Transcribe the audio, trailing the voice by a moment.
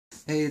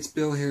Hey, it's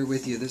Bill here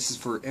with you. This is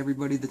for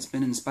everybody that's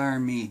been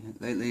inspiring me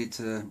lately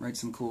to write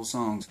some cool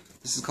songs.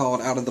 This is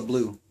called Out of the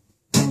Blue.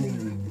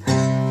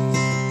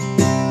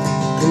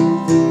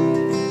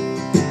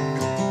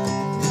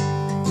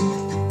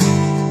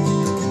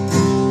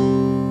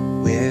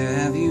 Where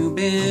have you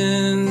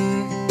been?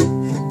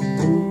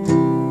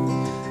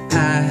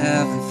 I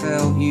haven't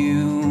felt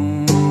you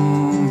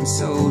in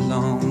so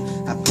long.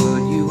 I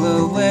put you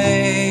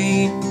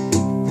away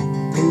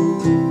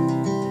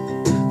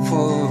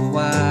for a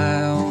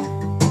while,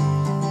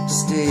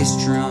 stay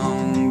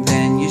strong,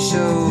 then you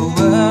show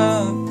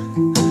up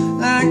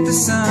like the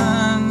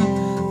sun,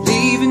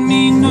 leaving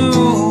me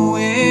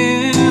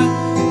nowhere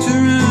to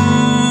run.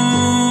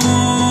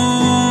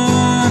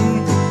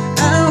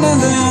 Out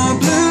of the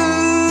blue,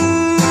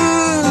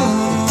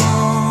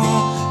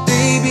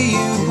 baby,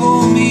 you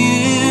pull me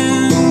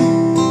in.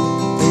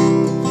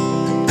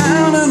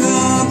 Out of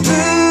the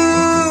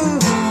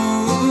blue,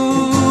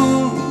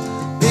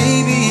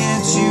 baby,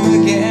 it's you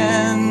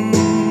again.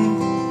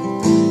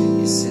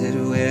 You said,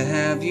 where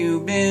have you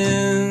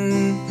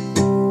been?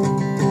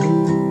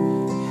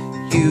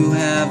 You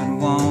haven't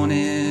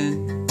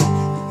wanted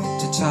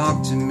to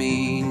talk to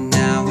me,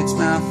 now it's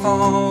my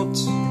fault.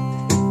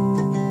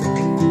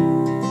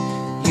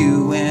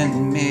 You went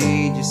and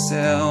made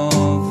yourself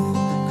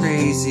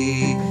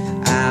crazy.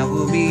 I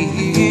will be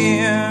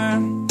here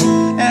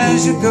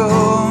as your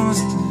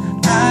ghost.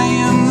 I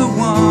am the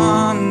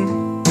one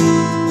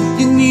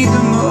you need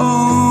the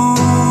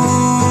most.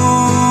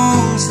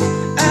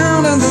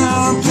 Out of the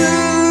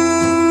blue,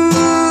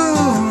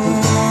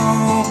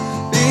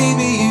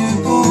 baby, you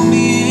pull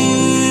me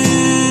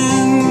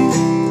in.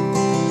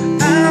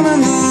 Out of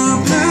the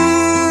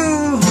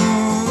blue,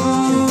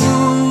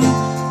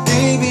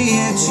 baby,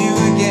 it's you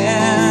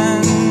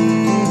again.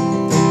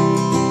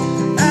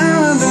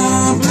 Out of the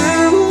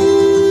blue,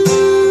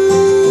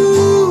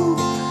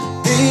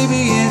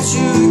 baby, it's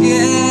you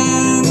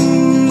again.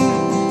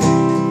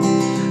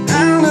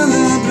 Out of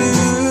the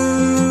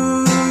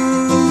blue,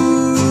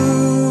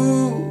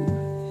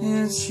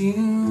 it's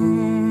you.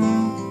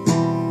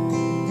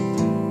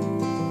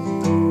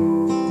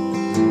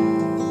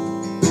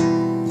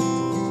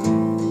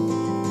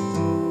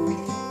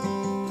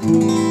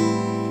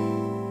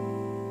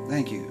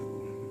 Thank you.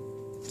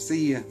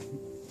 See ya.